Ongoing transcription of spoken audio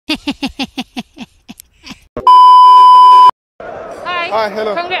Hi,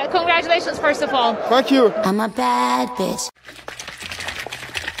 hello. Congratulations, first of all. Thank you. I'm a bad bitch.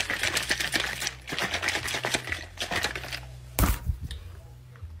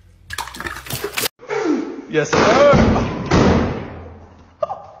 Yes, sir.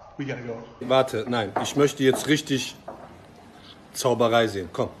 We gotta go. Warte, nein, ich möchte jetzt richtig Zauberei sehen.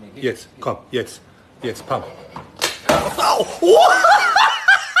 Komm, jetzt, komm, jetzt, pam. Au!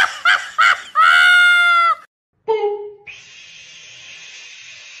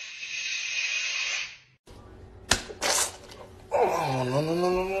 Oh, no.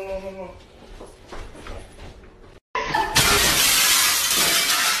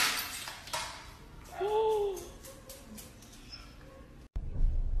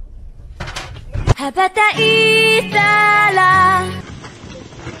 Habata Itala.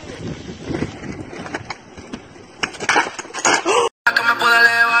 Que me puedo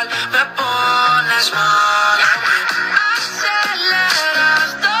elevar, me pones mal.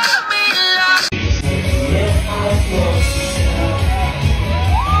 Aceleras toda mi vida.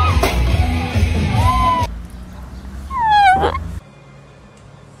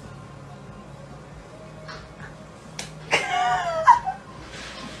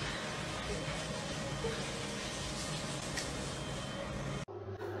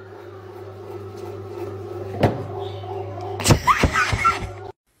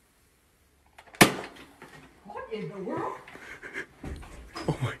 In the world?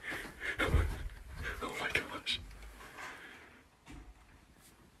 Oh my gosh.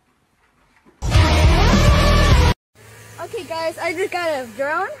 Okay guys, I just got a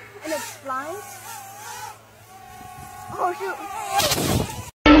drone and it's flying. Oh shoot.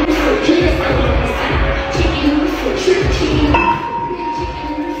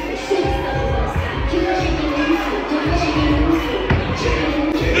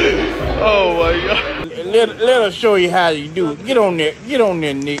 Oh my god. Let us show you how you do it. Get on there,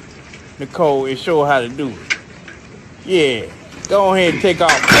 Nick, Nicole, and show her how to do it. Yeah, go ahead and take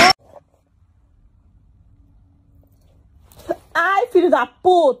off. Ai, filho da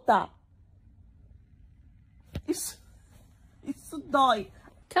puta! Isso dói.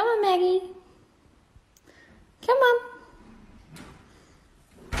 Come on, Maggie. Come on.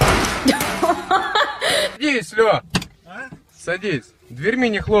 Садись, Лё. Садись. Дверьми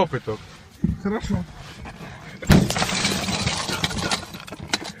не хлопай только. Хорошо.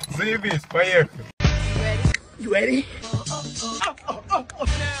 Заебись, поехали. You ready?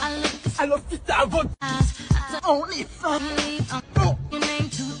 I love the devil. Only fun.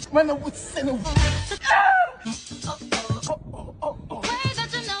 When I was sinning.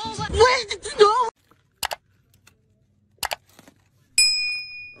 Where did you know?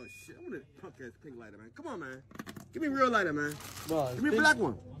 Oh shit, I want a punk ass pink lighter, man. Come on, man. Give me a real lighter, man. Give me a black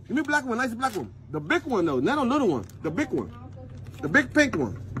one. Give me a black one, nice black one. The big one though, not a little one. The big one. The big pink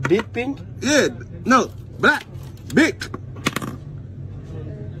one. Big pink? Yeah, no, black. Big.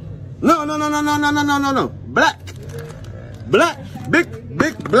 No. Black. Black. Big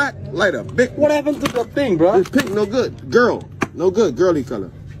black lighter. Big. What happened to the thing, bro? It's pink, no good. Girl. No good. Girly color.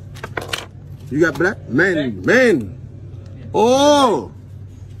 You got black? Man. Oh.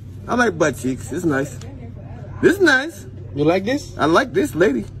 I like butt cheeks. It's nice. This is nice. You like this? I like this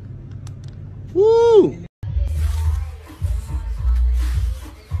lady. Woo.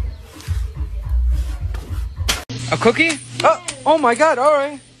 A cookie? Oh my god,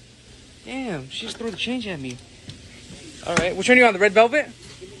 alright. Damn, she just threw the change at me. Alright, which one are you on, the red velvet?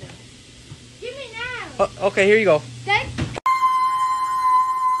 Give me now. Oh, okay, here you go. Thanks.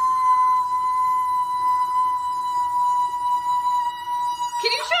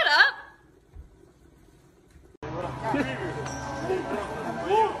 Can you shut up?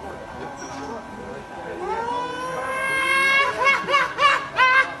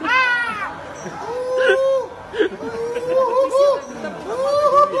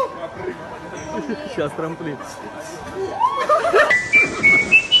 Сейчас трамплин.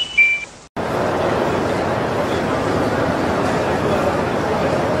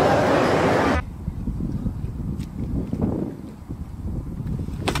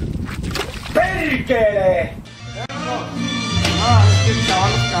 ¡Pérquele! Ah, es que el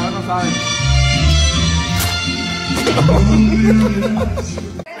chaval, los cabrones no saben.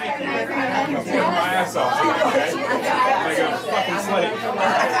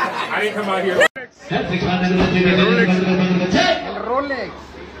 I didn't come out here. El Rolex.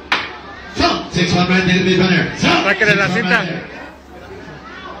 Sáquenle la cita.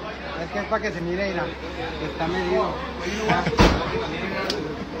 Es que es para que se mire, mira. Está medido.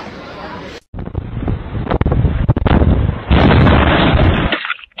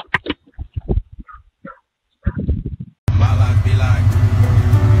 My life be like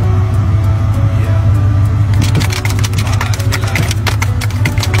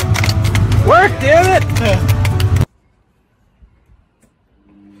work, damn it!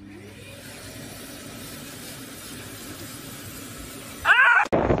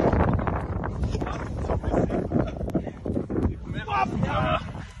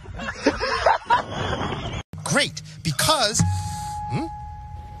 Great, because...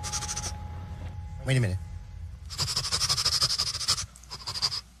 Wait a minute.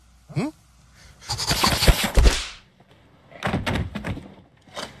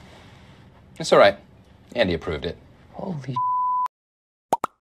 It's all right. Andy approved it. Holy